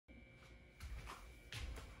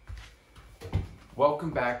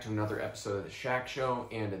Welcome back to another episode of The Shack Show,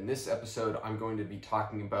 and in this episode I'm going to be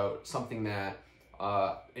talking about something that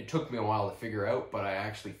it took me a while to figure out, but I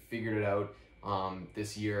actually figured it out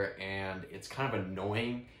this year, and it's kind of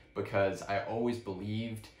annoying because I always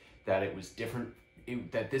believed that it was different,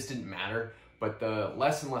 that this didn't matter, but the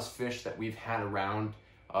less and less fish that we've had around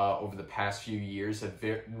over the past few years have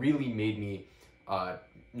really made me,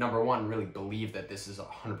 number one, really believe that this is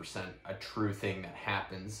 100% a true thing that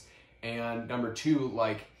happens. And number two,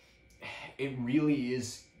 like, it really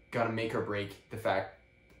is gonna make or break the fact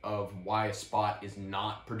of why a spot is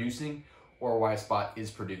not producing or why a spot is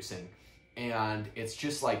producing. And it's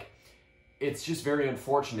just very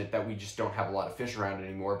unfortunate that we just don't have a lot of fish around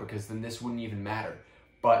anymore, because then this wouldn't even matter.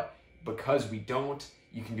 But because we don't,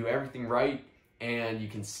 you can do everything right and you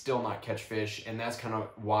can still not catch fish. And that's kind of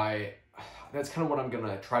what I'm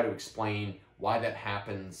gonna try to explain, why that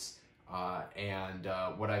happens, and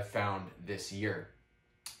what I found this year.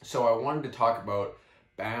 So I wanted to talk about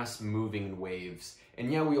bass moving in waves.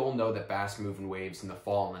 And yeah, we all know that bass move in waves in the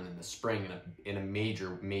fall and in the spring in a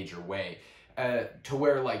major way. To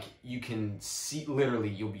where, like, you can see, literally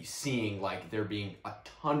you'll be seeing like there being a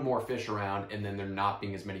ton more fish around, and then there not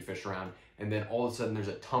being as many fish around, and then all of a sudden there's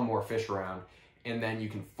a ton more fish around, and then you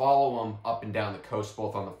can follow them up and down the coast,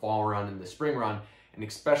 both on the fall run and the spring run. And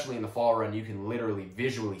especially in the fall run, you can literally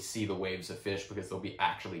visually see the waves of fish because they'll be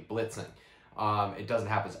actually blitzing. It doesn't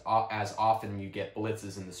happen as often. You get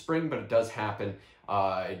blitzes in the spring, but it does happen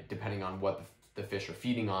depending on what the fish are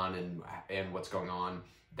feeding on and what's going on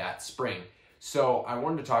that spring. So I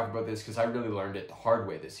wanted to talk about this because I really learned it the hard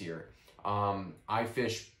way this year. I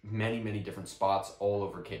fish many different spots all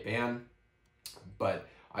over Cape Ann, but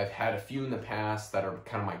I've had a few in the past that are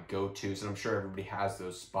kind of my go-tos, and I'm sure everybody has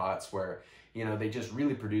those spots where, you know, they just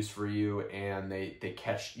really produce for you, and you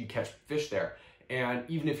catch fish there. And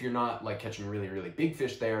even if you're not like catching really big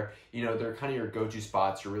fish there, you know, they're kind of your go-to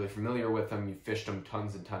spots. You're really familiar with them. You've fished them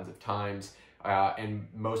tons and tons of times. And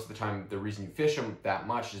most of the time, the reason you fish them that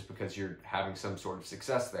much is because you're having some sort of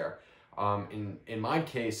success there. In my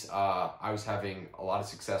case, I was having a lot of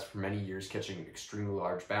success for many years catching extremely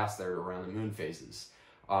large bass there around the moon phases.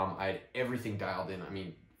 I had everything dialed in. I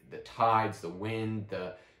mean, the tides, the wind,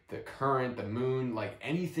 the current, the moon, like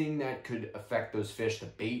anything that could affect those fish, the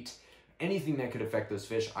bait, anything that could affect those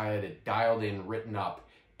fish, I had it dialed in, written up,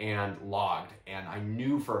 and logged. And I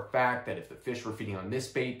knew for a fact that if the fish were feeding on this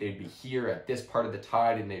bait, they'd be here at this part of the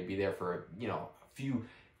tide, and they'd be there for, you know,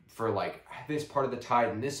 for like this part of the tide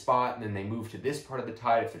in this spot, and then they move to this part of the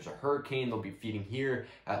tide. If there's a hurricane, they'll be feeding here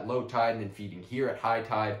at low tide and then feeding here at high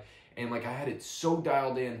tide. And like, I had it so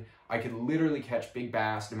dialed in, I could literally catch big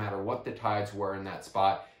bass no matter what the tides were in that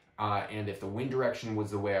spot. And if the wind direction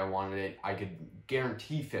was the way I wanted it, I could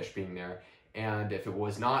guarantee fish being there. And if it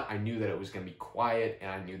was not, I knew that it was going to be quiet,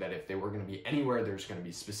 and I knew that if they were going to be anywhere, there's going to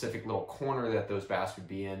be a specific little corner that those bass would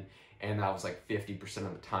be in. And that was like 50%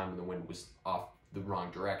 of the time when the wind was off the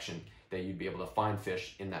wrong direction, that you'd be able to find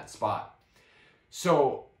fish in that spot.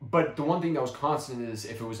 So, but the one thing that was constant is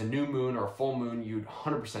if it was a new moon or a full moon, you'd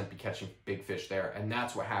 100% be catching big fish there. And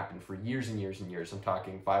that's what happened for years and years and years. I'm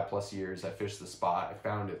talking 5+ years. I fished the spot. I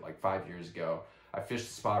found it like 5 years ago. I fished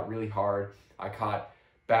the spot really hard. I caught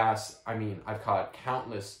bass. I mean, I've caught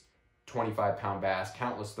countless 25-pound bass,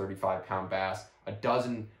 countless 35-pound bass, a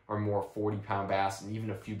dozen or more 40-pound bass, and even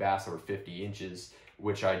a few bass that were 50 inches,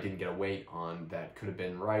 which I didn't get a weight on, that could have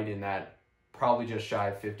been right in that probably just shy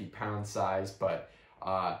of 50-pound size. But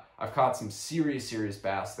I've caught some serious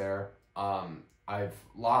bass there. I've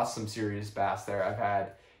lost some serious bass there. I've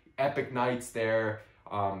had epic nights there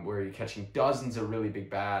where you're catching dozens of really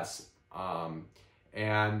big bass.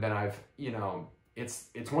 And then I've, you know,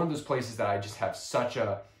 it's one of those places that I just have such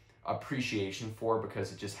a appreciation for,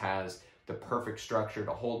 because it just has the perfect structure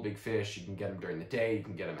to hold big fish. You can get them during the day, you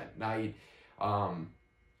can get them at night.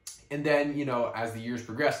 And then, you know, as the years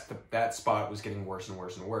progressed, that spot was getting worse and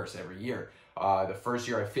worse every year. The first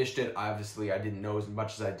year I fished it, obviously I didn't know as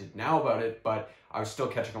much as I did now about it, but I was still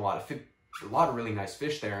catching a lot of really nice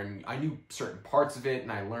fish there, and I knew certain parts of it, and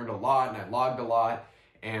I learned a lot, and I logged a lot,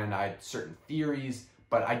 and I had certain theories,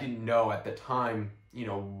 but I didn't know at the time, you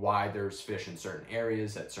know, why there's fish in certain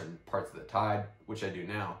areas at certain parts of the tide, which I do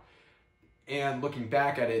now. And looking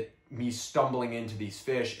back at it, me stumbling into these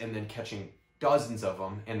fish and then catching dozens of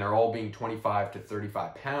them, and they're all being 25 to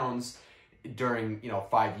 35 pounds during, you know,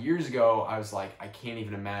 5 years ago, I was like, I can't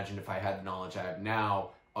even imagine, if I had the knowledge I have now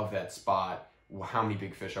of that spot, how many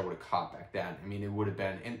big fish I would have caught back then. I mean, it would have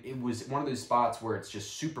been, and it was one of those spots where it's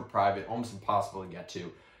just super private, almost impossible to get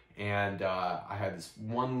to. And I had this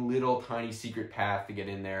one little tiny secret path to get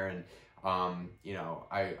in there, and You know,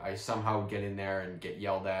 I somehow get in there and get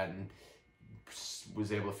yelled at, and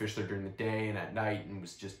was able to fish there during the day and at night, and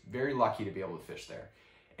was just very lucky to be able to fish there.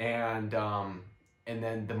 And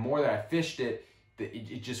then the more that I fished it,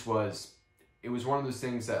 it just was, it was one of those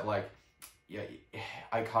things that, like, yeah,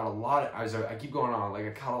 I caught a lot of, I keep going on, like,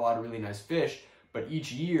 I caught a lot of really nice fish, but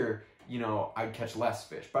each year, you know, I'd catch less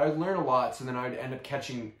fish, but I'd learn a lot. So then I'd end up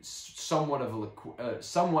catching somewhat of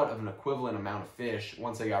an equivalent amount of fish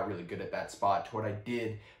once I got really good at that spot to what I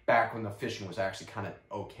did back when the fishing was actually kind of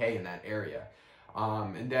okay in that area.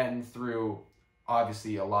 And then through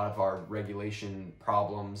obviously a lot of our regulation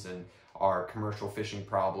problems and our commercial fishing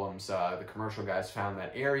problems, the commercial guys found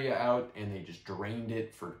that area out and they just drained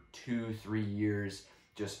it for 2-3 years,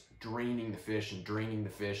 just draining the fish and draining the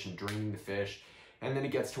fish and draining the fish. And then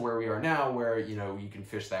it gets to where we are now, where, you know, you can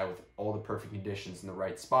fish that with all the perfect conditions in the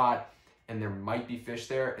right spot, and there might be fish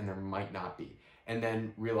there and there might not be. And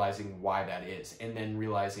then realizing why that is, and then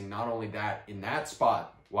realizing not only that in that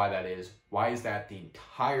spot, why is that the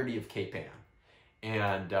entirety of Cape Ann?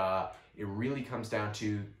 And it really comes down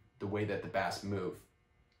to the way that the bass move.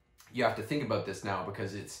 You have to think about this now,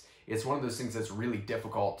 because it's one of those things that's really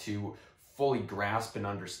difficult to fully grasp and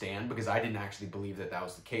understand, because I didn't actually believe that that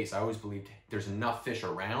was the case. I always believed there's enough fish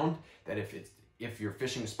around that if you're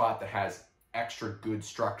fishing a spot that has extra good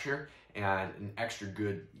structure and an extra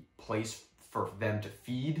good place for them to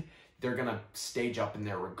feed, they're gonna stage up in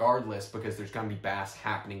there regardless, because there's gonna be bass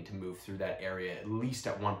happening to move through that area at least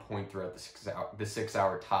at one point throughout the 6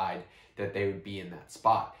 hour tide that they would be in that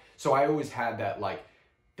spot. So I always had that, like,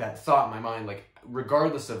 that thought in my mind, like,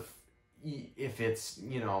 regardless of if it's,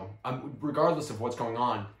 you know, regardless of what's going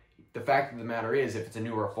on, the fact of the matter is, if it's a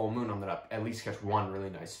new or a full moon, I'm gonna at least catch one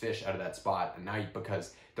really nice fish out of that spot at night,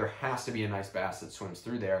 because there has to be a nice bass that swims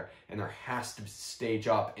through there, and there has to stage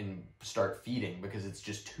up and start feeding, because it's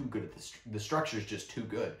just too good at the structure is just too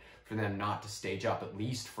good for them not to stage up at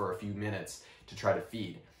least for a few minutes to try to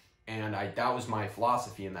feed. And that was my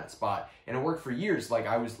philosophy in that spot, and it worked for years. Like,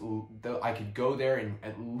 I could go there, and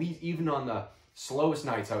at least, even on the slowest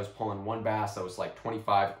nights, I was pulling one bass that was like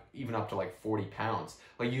 25, even up to like 40 pounds.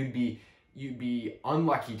 Like, you'd be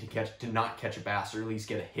unlucky to not catch a bass, or at least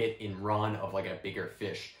get a hit and run of like a bigger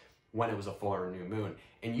fish when it was a full or new moon.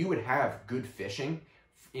 And you would have good fishing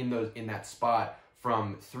in that spot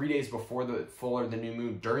from 3 days before the full or the new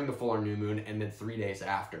moon, during the full or new moon, and then 3 days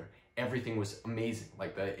after. Everything was amazing.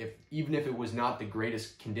 Like, even if it was not the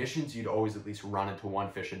greatest conditions, you'd always at least run into one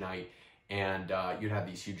fish a night, and you'd have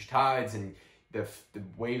these huge tides, and the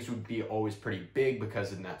waves would be always pretty big,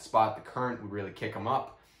 because in that spot the current would really kick them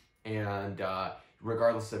up. And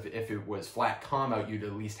regardless of if it was flat calm out, you'd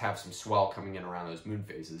at least have some swell coming in around those moon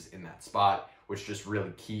phases in that spot, which just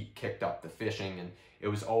really kicked up the fishing. And it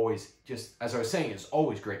was always, just as I was saying, it's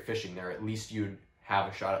always great fishing there. At least you'd have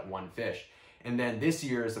a shot at one fish. And then this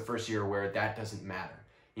year is the first year where that doesn't matter.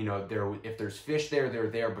 You know, if there's fish there,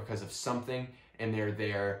 they're there because of something, and they're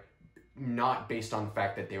there not based on the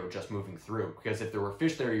fact that they were just moving through. Because if there were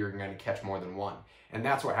fish there, you're going to catch more than one. And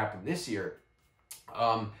that's what happened this year.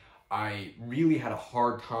 I really had a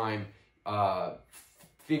hard time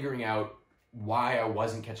figuring out why I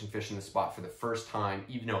wasn't catching fish in the spot for the first time,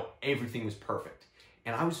 even though everything was perfect.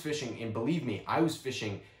 And I was fishing, and believe me, I was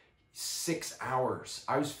fishing 6 hours.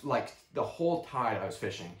 I was like, the whole tide I was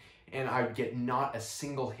fishing, and I would get not a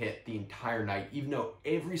single hit the entire night, even though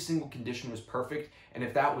every single condition was perfect. And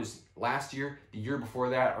if that was last year, the year before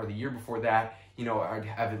that, or the year before that, you know, I'd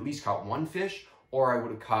have at least caught one fish, or I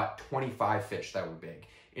would have caught 25 fish that were big.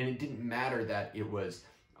 And it didn't matter that it was,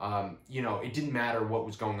 you know, it didn't matter what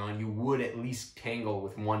was going on. You would at least tangle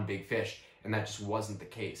with one big fish, and that just wasn't the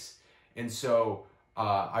case. And so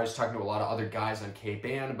I was talking to a lot of other guys on Cape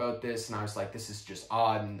Ann about this, and I was like, this is just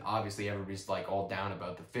odd. And obviously everybody's like all down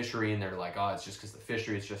about the fishery, and they're like, oh, it's just because the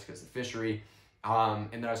fishery, it's just because the fishery. And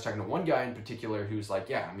then I was talking to one guy in particular who's like,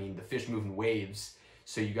 yeah, I mean, the fish move in waves.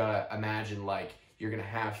 So you gotta imagine, like, you're gonna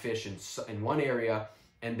have fish in one area,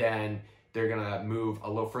 and then they're gonna move a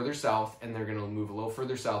little further south, and they're gonna move a little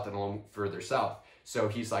further south and a little further south. So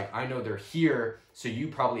he's like, I know they're here, so you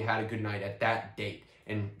probably had a good night at that date.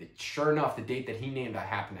 And sure enough, the date that he named, I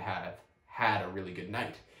happened to have had a really good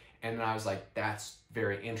night. And then I was like, that's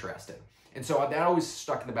very interesting. And so that always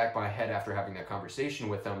stuck in the back of my head after having that conversation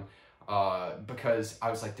with him, because I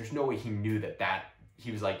was like, there's no way he knew that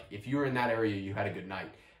he was like, if you were in that area, you had a good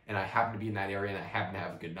night. And I happened to be in that area, and I happened to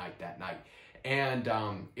have a good night that night. And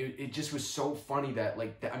it just was so funny that,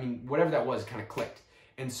 like, I mean, whatever that was, kind of clicked.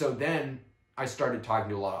 And so then I started talking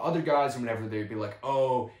to a lot of other guys, and whenever they'd be like,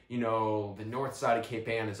 oh, you know, the north side of Cape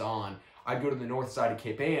Ann is on, I'd go to the north side of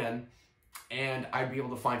Cape Ann, and I'd be able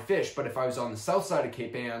to find fish. But if I was on the south side of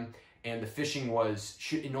Cape Ann and the fishing was,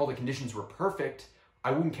 and all the conditions were perfect,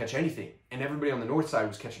 I wouldn't catch anything. And everybody on the north side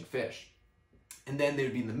was catching fish. And then they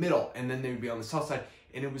would be in the middle, and then they would be on the south side.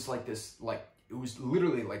 And it was like this, like, it was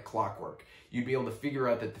literally like clockwork. You'd be able to figure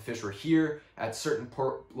out that the fish were here at certain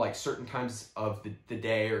times of the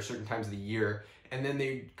day or certain times of the year. And then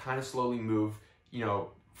they kind of slowly move, you know,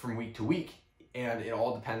 from week to week. And it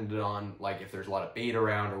all depended on, like, if there's a lot of bait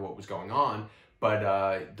around or what was going on.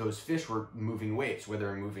 But those fish were moving waves, whether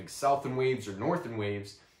they're moving south in waves or north in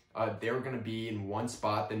waves. They were going to be in one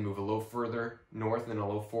spot, then move a little further north, and then a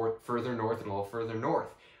little further north, and a little further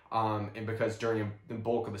north. And because during the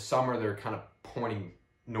bulk of the summer, they're kind of pointing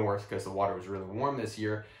north because the water was really warm this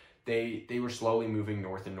year, they were slowly moving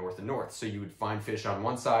north and north and north. So you would find fish on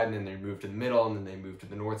one side, and then they'd move to the middle, and then they moved to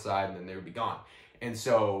the north side, and then they would be gone. And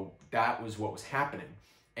so that was what was happening.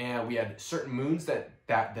 And we had certain moons that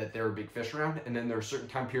there were big fish around, and then there were certain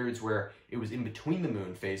time periods where it was in between the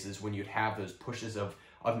moon phases when you'd have those pushes of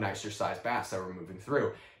nicer sized bass that were moving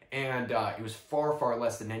through. And it was far, far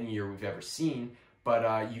less than any year we've ever seen,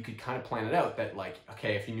 but you could kind of plan it out that, like,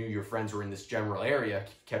 okay, if you knew your friends were in this general area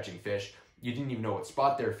catching fish, you didn't even know what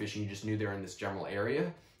spot they were fishing, you just knew they were in this general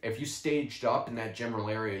area. If you staged up in that general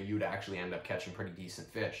area, you would actually end up catching pretty decent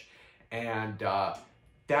fish. And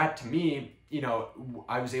that, to me, you know,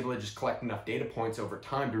 I was able to just collect enough data points over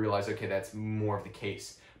time to realize, okay, that's more of the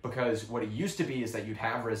case. Because what it used to be is that you'd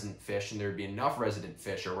have resident fish, and there'd be enough resident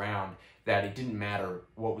fish around that it didn't matter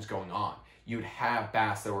what was going on. You'd have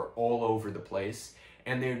bass that were all over the place,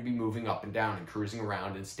 and they would be moving up and down and cruising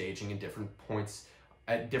around and staging in different points,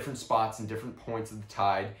 at different spots and different points of the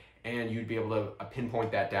tide, and you'd be able to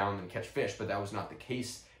pinpoint that down and catch fish. But that was not the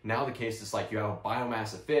case. Now the case is like you have a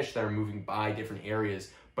biomass of fish that are moving by different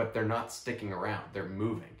areas, but they're not sticking around, they're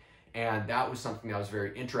moving. And that was something that was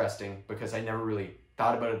very interesting because I never really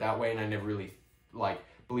thought about it that way, and I never really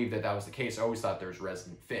believed that was the case. I always thought there was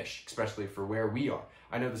resident fish, especially for where we are.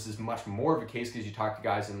 I know this is much more of a case because you talk to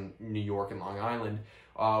guys in New York and Long Island,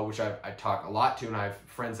 which I talk a lot to, and I have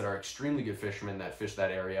friends that are extremely good fishermen that fish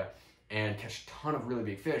that area and catch a ton of really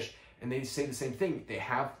big fish, and they say the same thing. They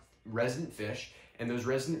have resident fish, and those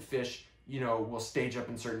resident fish, you know, will stage up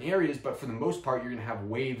in certain areas, but for the most part, you're going to have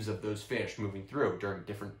waves of those fish moving through. During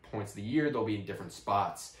different points of the year, they'll be in different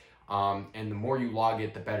spots. And the more you log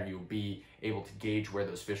it, the better you'll be able to gauge where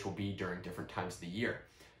those fish will be during different times of the year.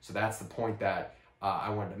 So that's the point that I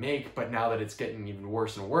wanted to make. But now that it's getting even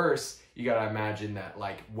worse and worse, you got to imagine that,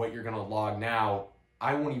 like, what you're going to log now,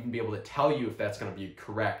 I won't even be able to tell you if that's going to be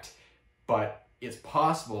correct. But it's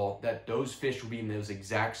possible that those fish will be in those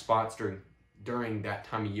exact spots during that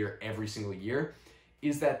time of year every single year.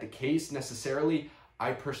 Is that the case necessarily?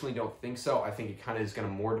 I personally don't think so. I think it kind of is going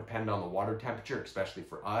to more depend on the water temperature, especially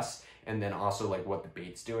for us, and then also like what the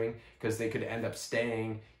bait's doing, because they could end up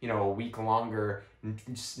staying, you know, a week longer,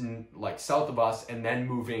 like south of us, and then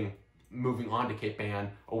moving on to Cape Ann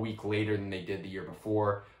a week later than they did the year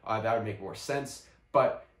before. That would make more sense.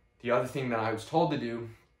 But the other thing that I was told to do,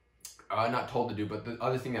 not told to do, but the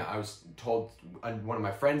other thing that I was told one of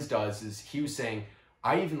my friends does is he was saying,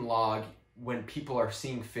 I even log when people are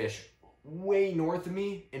seeing fish way north of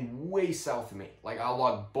me and way south of me. Like, I'll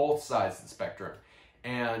log both sides of the spectrum.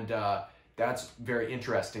 And that's very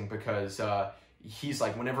interesting because he's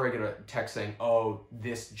like, whenever I get a text saying, oh,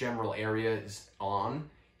 this general area is on,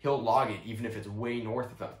 he'll log it even if it's way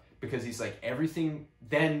north of him. Because he's like, everything,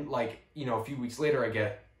 then, like, you know, a few weeks later I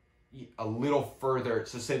get a little further,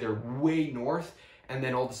 so say they're way north, and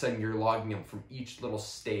then all of a sudden you're logging them from each little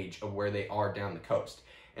stage of where they are down the coast.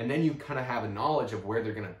 And then you kind of have a knowledge of where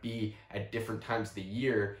they're going to be at different times of the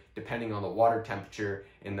year, depending on the water temperature,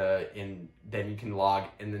 and then you can log,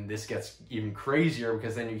 and then this gets even crazier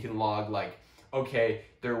because then you can log, like, okay,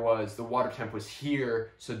 the water temp was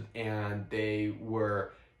here, so, and they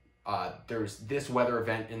were, there was this weather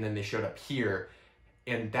event, and then they showed up here.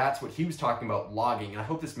 And that's what he was talking about, logging. And I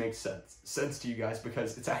hope this makes sense to you guys,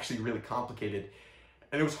 because it's actually really complicated.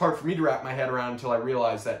 And it was hard for me to wrap my head around until I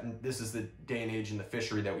realized that this is the day and age in the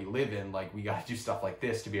fishery that we live in. Like, we got to do stuff like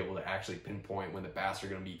this to be able to actually pinpoint when the bass are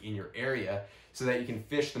going to be in your area so that you can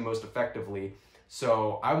fish the most effectively.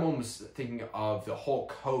 So I'm almost thinking of the whole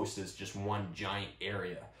coast as just one giant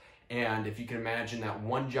area. And if you can imagine that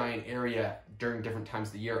one giant area during different times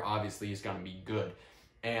of the year, obviously is going to be good.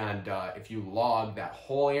 And if you log that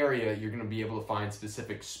whole area, you're going to be able to find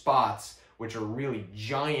specific spots, which are really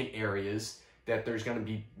giant areas, that there's going to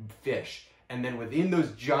be fish. And then within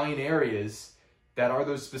those giant areas that are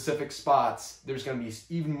those specific spots, there's going to be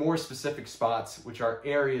even more specific spots, which are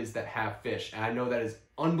areas that have fish. And I know that is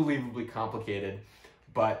unbelievably complicated,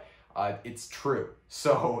 but It's true.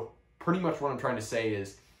 So pretty much what I'm trying to say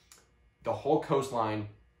is the whole coastline,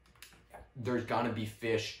 there's gonna be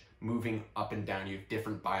fish moving up and down. You have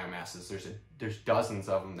different biomasses. There's dozens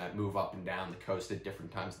of them that move up and down the coast at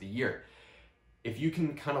different times of the year. If you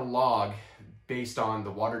can kind of log based on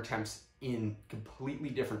the water temps in completely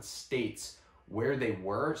different states where they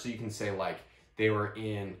were, so you can say like they were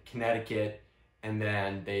in Connecticut and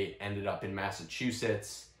then they ended up in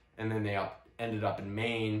Massachusetts and then they ended up in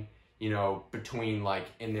Maine, you know, between like,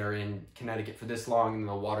 and they're in Connecticut for this long and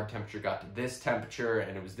the water temperature got to this temperature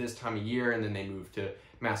and it was this time of year, and then they moved to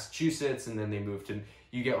Massachusetts and then they moved to,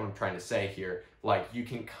 you get what I'm trying to say here. Like you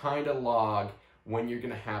can kind of log when you're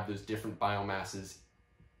going to have those different biomasses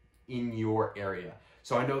in your area.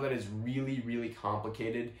 So I know that is really, really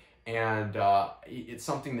complicated, and it's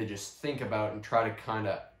something to just think about and try to kind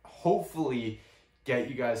of hopefully get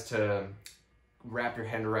you guys to wrap your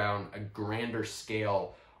head around a grander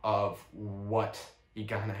scale of what you're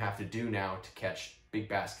gonna have to do now to catch big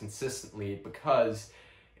bass consistently, because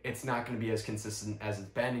it's not going to be as consistent as it's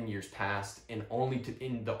been in years past, and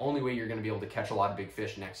the only way you're going to be able to catch a lot of big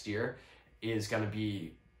fish next year is going to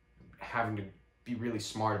be having to be really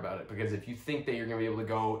smart about it. Because if you think that you're going to be able to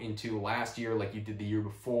go into last year like you did the year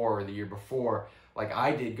before or the year before, like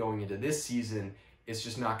I did going into this season, it's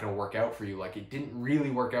just not going to work out for you. Like it didn't really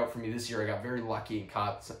work out for me this year. I got very lucky and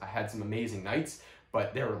I had some amazing nights,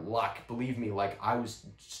 but they were luck. Believe me, like I was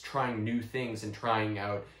just trying new things and trying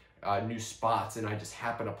out new spots, and I just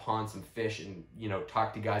happened upon some fish and, you know,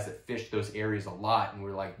 talked to guys that fish those areas a lot, and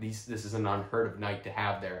we're like, this is an unheard of night to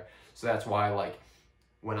have there. So that's why, like,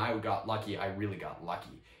 when I got lucky, I really got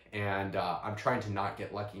lucky. And I'm trying to not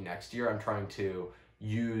get lucky next year. I'm trying to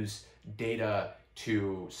use data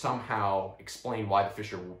to somehow explain why the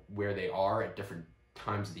fish are where they are at different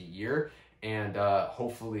times of the year, and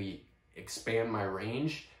hopefully expand my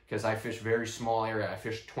range, because I fish very small area. I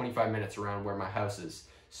fish 25 minutes around where my house is.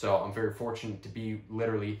 So I'm very fortunate to be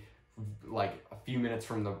literally like a few minutes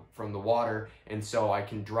from the water, and so I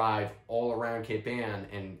can drive all around Cape Ann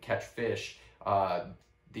and catch fish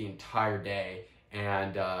the entire day.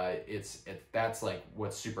 And that's like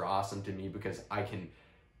what's super awesome to me, because I can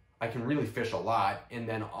really fish a lot, and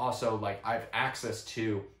then also like I have access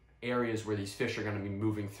to areas where these fish are going to be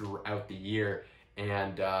moving throughout the year,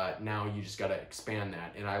 and now you just got to expand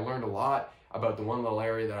that. And I learned a lot about the one little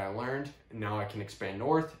area that I learned, and now I can expand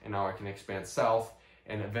north, and now I can expand south,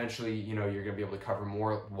 and eventually, you know, you're going to be able to cover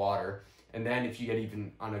more water. And then if you get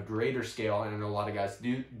even on a greater scale, and I know a lot of guys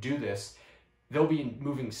do this, they'll be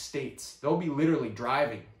moving states. They'll be literally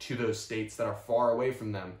driving to those states that are far away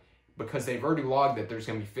from them, because they've already logged that there's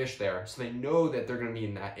going to be fish there, so they know that they're going to be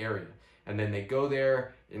in that area. And then they go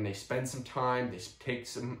there and they spend some time, they take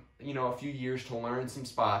some, you know, a few years to learn some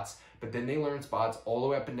spots, but then they learn spots all the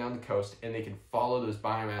way up and down the coast, and they can follow those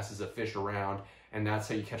biomasses of fish around, and that's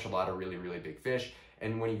how you catch a lot of really, really big fish.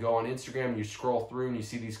 And when you go on Instagram, you scroll through and you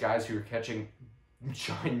see these guys who are catching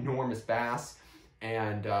ginormous bass,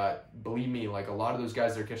 and believe me, like a lot of those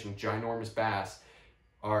guys that are catching ginormous bass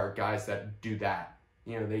are guys that do that.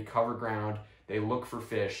 You know, they cover ground, they look for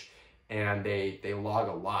fish, and they log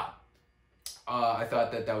a lot. I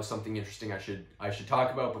thought that was something interesting I should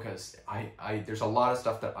talk about, because I there's a lot of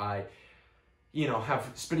stuff that I, you know, have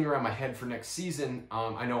spinning around my head for next season.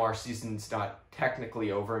 I know our season's not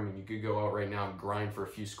technically over. I mean, you could go out right now and grind for a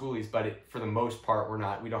few schoolies, but for the most part,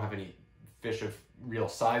 we don't have any fish of real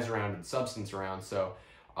size around and substance around. So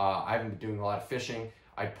I haven't been doing a lot of fishing.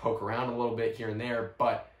 I poke around a little bit here and there,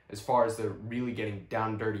 but as far as the really getting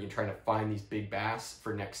down and dirty and trying to find these big bass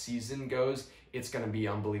for next season goes, it's going to be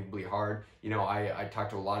unbelievably hard. You know, I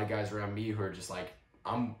talked to a lot of guys around me who are just like,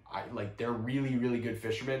 they're really, really good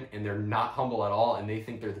fishermen, and they're not humble at all, and they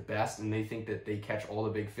think they're the best, and they think that they catch all the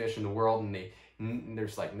big fish in the world, and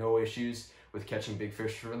there's like no issues with catching big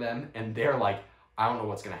fish for them. And they're like, I don't know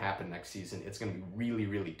what's going to happen next season. It's going to be really,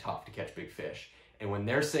 really tough to catch big fish. And when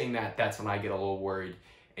they're saying that, that's when I get a little worried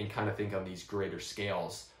and kind of think on these greater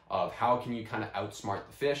scales of how can you kind of outsmart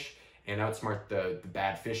the fish and outsmart the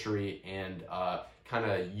bad fishery, and kind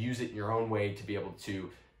of use it in your own way to be able to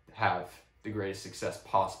have the greatest success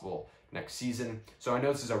possible next season. So I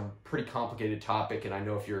know this is a pretty complicated topic, and I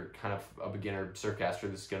know if you're kind of a beginner surfcaster,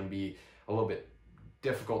 this is going to be a little bit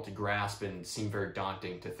difficult to grasp and seem very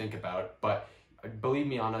daunting to think about. But believe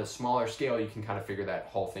me, on a smaller scale, you can kind of figure that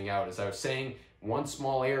whole thing out. As I was saying, one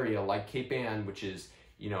small area like Cape Ann, which is,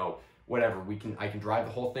 you know, whatever, I can drive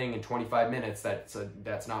the whole thing in 25 minutes.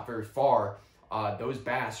 That's not very far. Those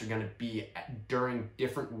bass are going to be during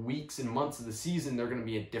different weeks and months of the season. They're going to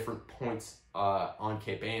be at different points on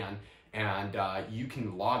Cape Ann, and you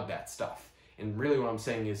can log that stuff. And really what I'm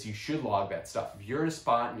saying is you should log that stuff. If you're in a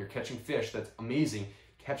spot and you're catching fish, that's amazing.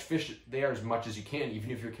 Catch fish there as much as you can,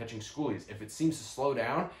 even if you're catching schoolies. If it seems to slow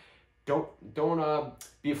down, don't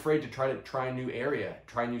be afraid to try a new area,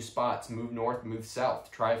 try new spots, move north, move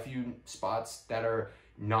south, try a few spots that are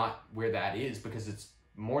not where that is, because it's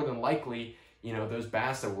more than likely, you know, those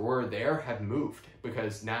bass that were there have moved,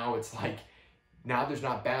 because now it's like, now there's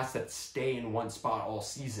not bass that stay in one spot all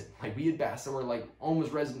season. Like we had bass that were like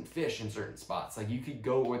almost resident fish in certain spots. Like you could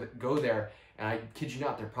go there, and I kid you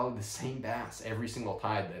not, they're probably the same bass every single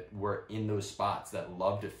tide that were in those spots that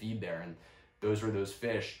love to feed there. And those were those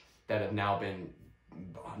fish that have now been,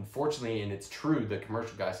 unfortunately, and it's true, the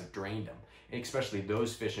commercial guys have drained them. And especially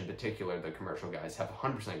those fish in particular, the commercial guys have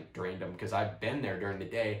 100% drained them, because I've been there during the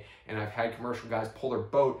day and I've had commercial guys pull their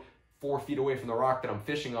boat 4 feet away from the rock that I'm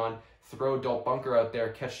fishing on, throw adult bunker out there,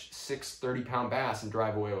 catch 6 30-pound bass and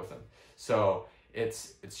drive away with them. So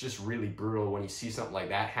it's just really brutal when you see something like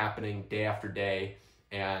that happening day after day,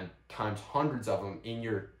 and times hundreds of them in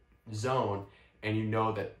your zone, and you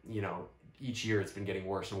know that, you know, each year it's been getting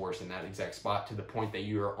worse and worse in that exact spot, to the point that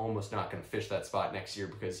you are almost not going to fish that spot next year,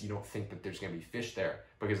 because you don't think that there's going to be fish there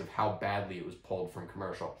because of how badly it was pulled from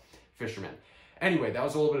commercial fishermen. Anyway, that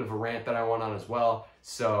was a little bit of a rant that I went on as well,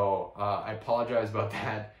 so I apologize about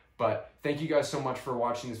that. But thank you guys so much for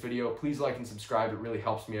watching this video. Please like and subscribe. It really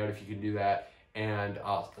helps me out if you can do that. And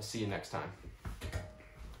I'll see you next time.